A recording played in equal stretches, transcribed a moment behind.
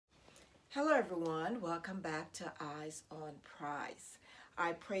Hello, everyone. Welcome back to Eyes on Prize.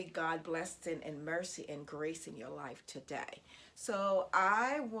 I pray God blessing and mercy and grace in your life today. So,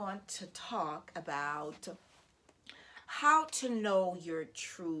 I want to talk about how to know your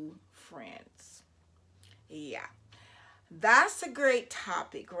true friends. Yeah, that's a great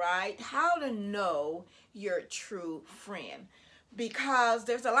topic, right? How to know your true friend. Because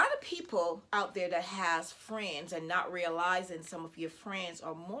there's a lot of people out there that has friends and not realizing some of your friends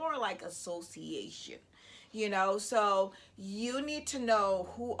are more like association. So you need to know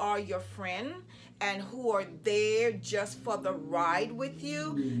who are your friend and who are there just for the ride with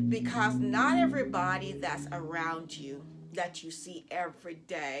you, because not everybody that's around you that you see every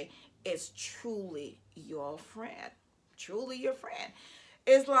day is truly your friend. Truly your friend.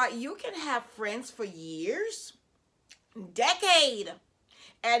 It's like you can have friends for years, decade,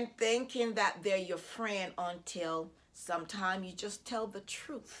 and thinking that they're your friend until sometime you just tell the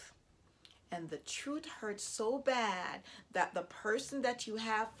truth. And the truth hurts so bad that the person that you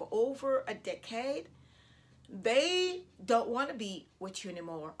have for over a decade, they don't want to be with you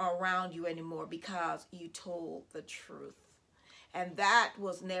anymore or around you anymore because you told the truth. And that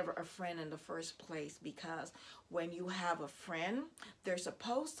was never a friend in the first place, because when you have a friend, they're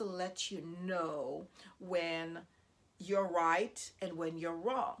supposed to let you know when you're right and when you're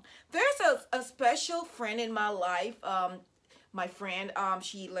wrong. There's a special friend in my life. My friend,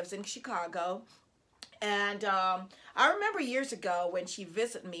 she lives in Chicago. And I remember years ago when she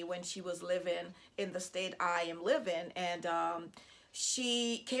visited me when she was living in the state I am living. And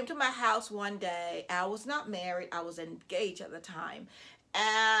she came to my house one day. I was not married. I was engaged at the time.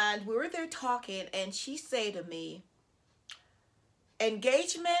 And we were there talking, and she said to me,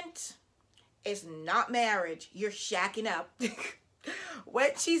 engagement is not marriage. You're shacking up. When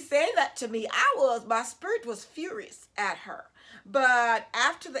she said that to me, my spirit was furious at her. But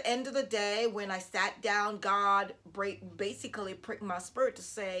after the end of the day, when I sat down, God basically pricked my spirit to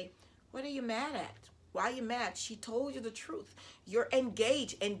say, what are you mad at? Why are you mad? She told you the truth. You're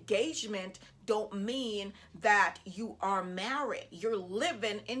engaged. Engagement don't mean that you are married. You're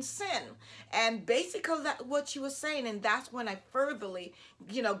living in sin. And basically that's what she was saying. And that's when I furtherly,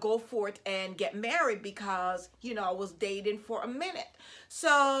 go forth and get married, because, I was dating for a minute.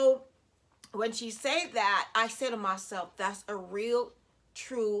 So when she said that, I said to myself, that's a real,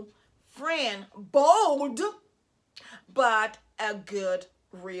 true friend. Bold, but a good,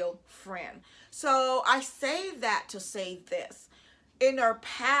 real friend. So I say that to say this. In our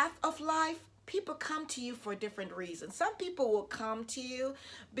path of life, people come to you for different reasons. Some people will come to you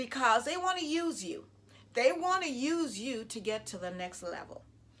because they want to use you. They want to use you to get to the next level.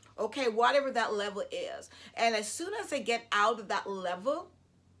 Okay, whatever that level is. And as soon as they get out of that level,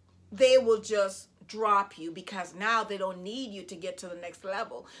 they will just drop you, because now they don't need you to get to the next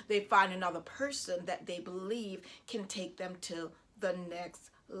level. They find another person that they believe can take them to the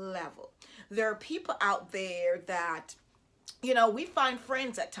next level. There are people out there that, we find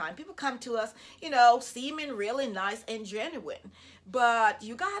friends at times. People come to us, seeming really nice and genuine. But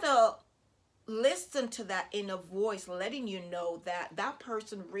you gotta listen to that inner voice letting you know that that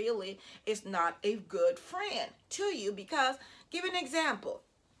person really is not a good friend to you. Because, give an example.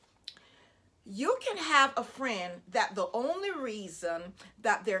 You can have a friend that the only reason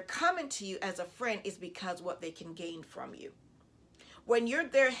that they're coming to you as a friend is because what they can gain from you. When you're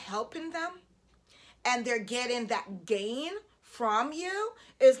there helping them and they're getting that gain from you,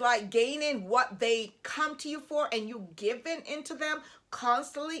 is like gaining what they come to you for, and you giving into them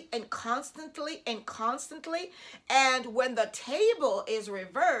constantly and constantly and constantly. And when the table is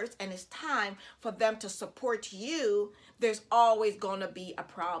reversed and it's time for them to support you, there's always going to be a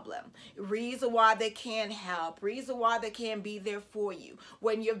problem. Reason why they can't help, reason why they can't be there for you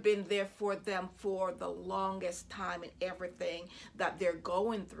when you've been there for them for the longest time and everything that they're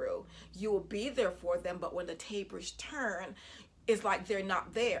going through. You will be there for them, but when the tables turn, it's like they're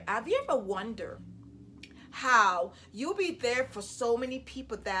not there. Have you ever wondered how you'll be there for so many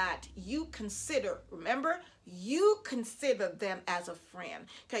people that you consider, remember, you consider them as a friend.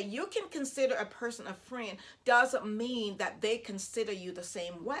 Okay, you can consider a person a friend, doesn't mean that they consider you the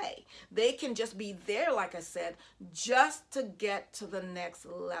same way. They can just be there, like I said, just to get to the next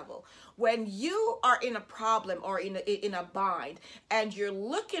level. When you are in a problem or in a bind, and you're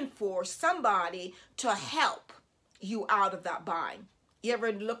looking for somebody to help you out of that bind, you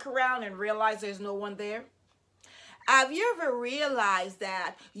ever look around and realize there's no one there? Have you ever realized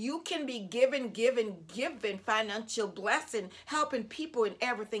that you can be given financial blessing, helping people and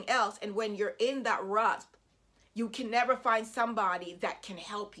everything else, and when you're in that rut, you can never find somebody that can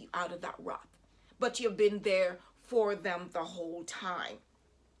help you out of that rut, but you've been there for them the whole time?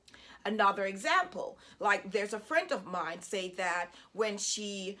 Another example, like there's a friend of mine say that when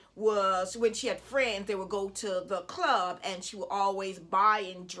she had friends, they would go to the club and she would always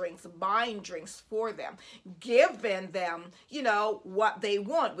buying drinks for them, giving them, you know, what they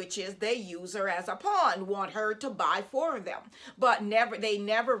want, which is they use her as a pawn, want her to buy for them. But they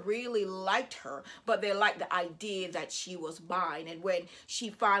never really liked her, but they liked the idea that she was buying. And when she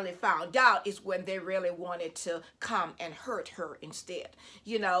finally found out is when they really wanted to come and hurt her instead,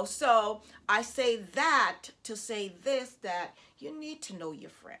 you know. So I say that to say this, that you need to know your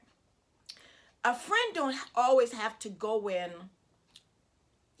friend. A friend don't always have to go in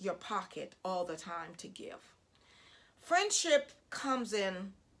your pocket all the time to give. Friendship comes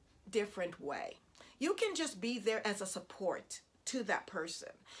in different way. You can just be there as a support to that person.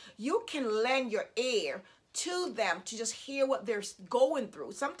 You can lend your ear to them to just hear what they're going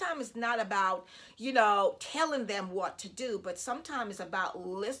through. Sometimes it's not about, you know, telling them what to do, but sometimes it's about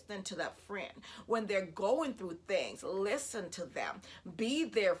listening to that friend when they're going through things. Listen to them, be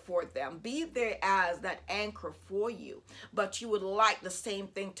there for them, be there as that anchor for you. But you would like the same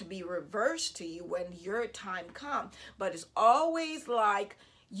thing to be reversed to you when your time comes. But it's always like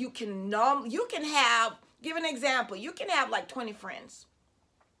you can have, give an example, you can have like 20 friends.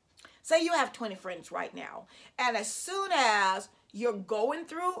 Say you have 20 friends right now, and as soon as you're going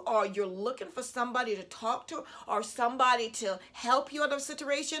through or you're looking for somebody to talk to or somebody to help you out of a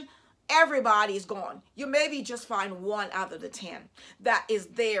situation, everybody's gone. You maybe just find one out of the 10 that is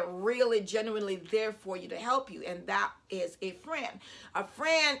there, really genuinely there for you to help you, and that is a friend. A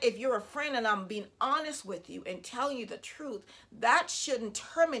friend, if you're a friend and I'm being honest with you and telling you the truth, that shouldn't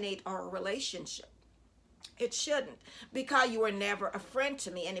terminate our relationship. It shouldn't, because you were never a friend to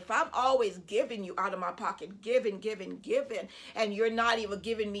me. And if I'm always giving you out of my pocket, giving, and you're not even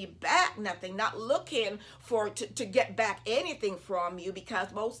giving me back nothing, not looking to get back anything from you,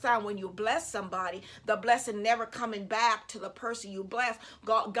 because most time when you bless somebody, the blessing never coming back to the person you bless.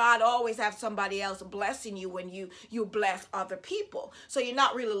 God always have somebody else blessing you when you bless other people. So you're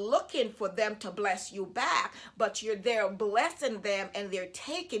not really looking for them to bless you back, but you're there blessing them and they're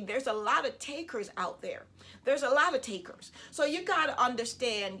taking. There's a lot of takers out there. There's a lot of takers. So you got to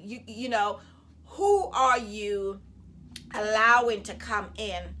understand, you know, who are you allowing to come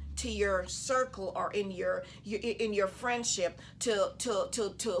in to your circle or in your friendship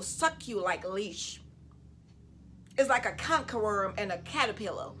to suck you like a leash. It's like a conqueror and a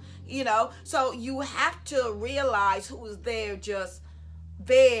caterpillar, you know. So you have to realize who is there, just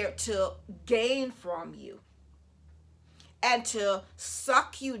there to gain from you and to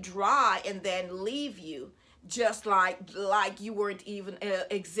suck you dry and then leave you just like you weren't even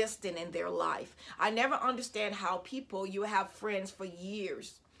existing in their life. I never understand how people, you have friends for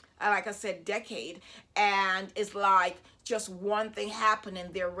years, like I said, decade, and it's like just one thing happening,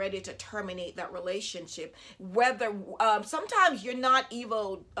 they're ready to terminate that relationship. Whether sometimes you're not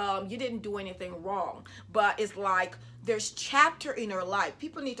evil, you didn't do anything wrong, but it's like there's chapter in her life.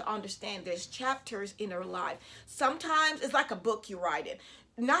 People need to understand there's chapters in her life. Sometimes it's like a book you write in.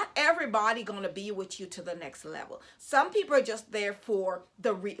 Not everybody gonna be with you to the next level. Some people are just there for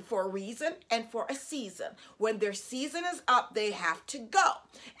a reason and for a season. When their season is up, they have to go.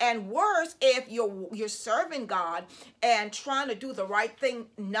 And worse, if you're serving God and trying to do the right thing,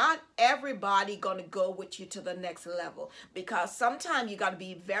 not everybody gonna go with you to the next level, because sometimes you got to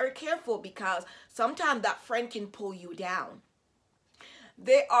be very careful, because sometimes that friend can pull you down.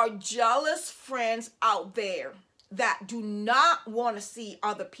 There are jealous friends out there that do not want to see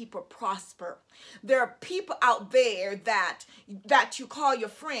other people prosper. There are people out there that you call your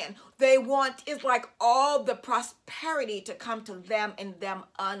friend. They want, it's like all the prosperity to come to them and them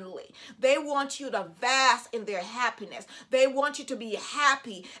only. They want you to bask in their happiness. They want you to be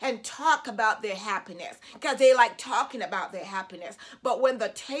happy and talk about their happiness, because they like talking about their happiness. But when the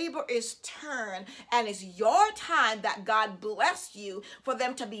table is turned and it's your time that God blessed you for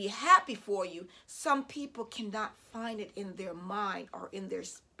them to be happy for you, some people cannot find it in their mind or in their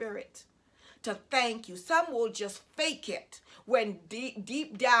spirit to thank you. Some will just fake it when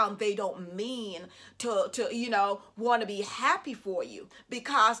deep down they don't mean to want to be happy for you,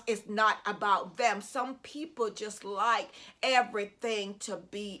 because it's not about them. Some people just like everything to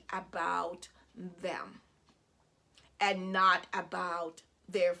be about them and not about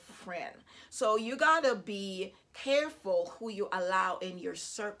their friend. So you gotta be careful who you allow in your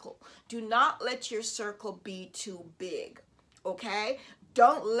circle. Do not let your circle be too big, okay?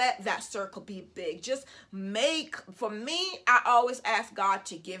 Don't let that circle be big. Just for me, I always ask God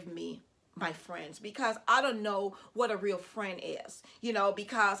to give me my friends, because I don't know what a real friend is,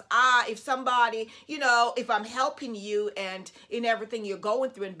 because if somebody, if I'm helping you and in everything you're going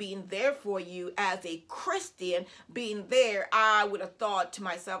through and being there for you as a Christian, being there, I would have thought to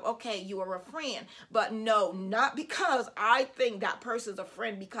myself, okay, you are a friend. But no, not because I think that person's a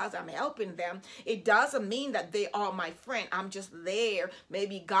friend because I'm helping them. It doesn't mean that they are my friend. I'm just there.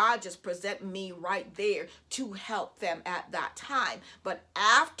 Maybe God just present me right there to help them at that time. But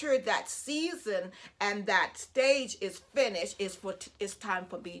after that season and that stage is finished, it's time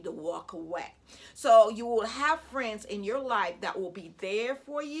for me to walk away. So you will have friends in your life that will be there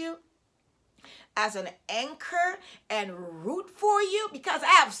for you as an anchor and root for you, because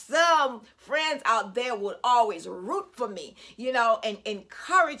I have some friends out there would always root for me, and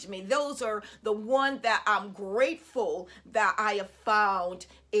encourage me. Those are the ones that I'm grateful that I have found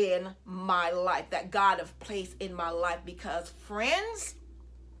in my life, that God have placed in my life, because friends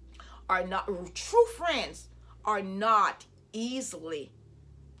are not, true friends are not easily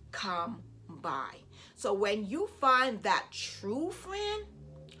come by. So when you find that true friend,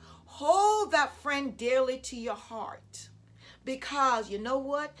 hold that friend dearly to your heart, because you know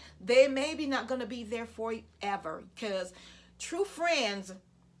what? They may be not going to be there forever, because true friends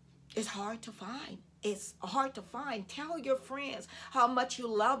is hard to find. It's hard to find. Tell your friends how much you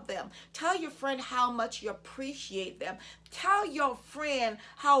love them. Tell your friend how much you appreciate them. Tell your friend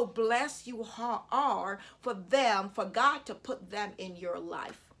how blessed you are for them, for God to put them in your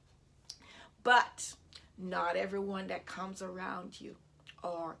life. But not everyone that comes around you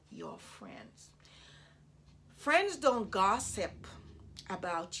are your friends. Friends don't gossip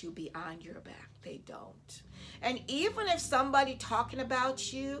about you behind your back. They don't. And even if somebody talking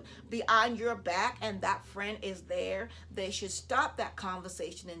about you behind your back and that friend is there, they should stop that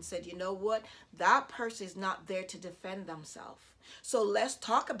conversation and say, you know what? That person is not there to defend themselves. So let's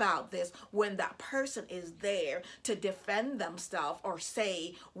talk about this when that person is there to defend themselves or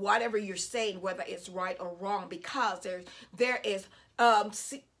say whatever you're saying, whether it's right or wrong, because there is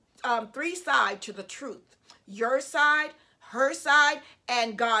three sides to the truth. Your side, her side,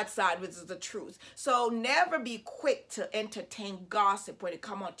 and God's side, which is the truth. So never be quick to entertain gossip when it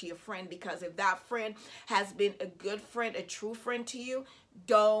comes on to your friend, because if that friend has been a good friend, a true friend to you,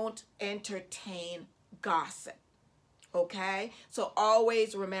 don't entertain gossip. Okay? So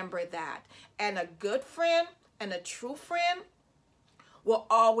always remember that. And a good friend and a true friend will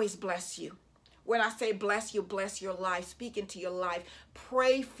always bless you. When I say bless you, bless your life, speak into your life,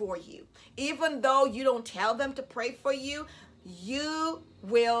 pray for you. Even though you don't tell them to pray for you, you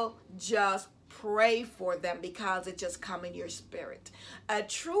will just pray for them because it just comes in your spirit. A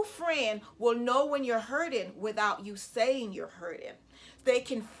true friend will know when you're hurting without you saying you're hurting. They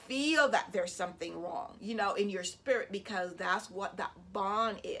can feel that there's something wrong, in your spirit, because that's what that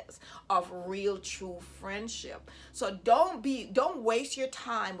bond is of real, true friendship. So don't waste your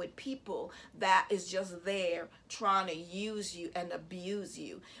time with people that is just there trying to use you and abuse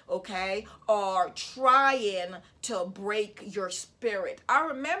you, okay? Or trying to break your spirit. I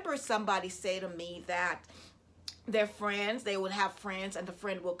remember somebody say to me that their friends, they would have friends, and the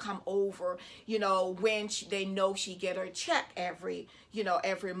friend will come over, when they know she get her check every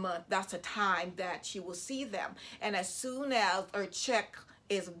month. That's the time that she will see them. And as soon as her check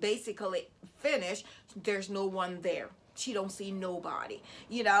is basically finished, there's no one there. She don't see nobody,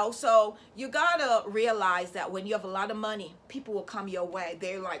 so you gotta realize that when you have a lot of money, people will come your way.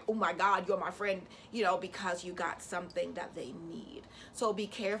 They're like, oh my God, you're my friend, because you got something that they need. So be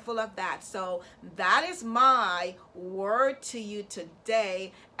careful of that. So that is my word to you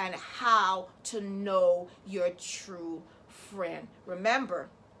today, and how to know your true friend. Remember,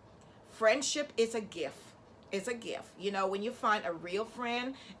 friendship is a gift. It's a gift. When you find a real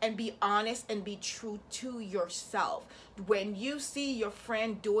friend, and be honest and be true to yourself. When you see your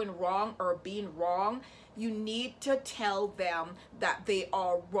friend doing wrong or being wrong, you need to tell them that they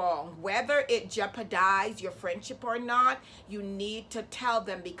are wrong. Whether it jeopardizes your friendship or not, you need to tell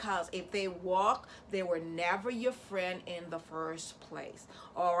them, because if they walk, they were never your friend in the first place.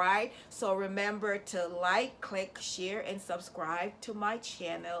 All right? So remember to like, click, share, and subscribe to my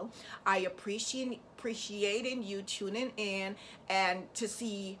channel. I appreciating you tuning in and to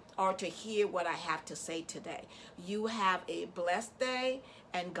see or to hear what I have to say today. You have a blessed day,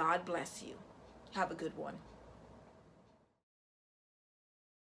 and God bless you. Have a good one.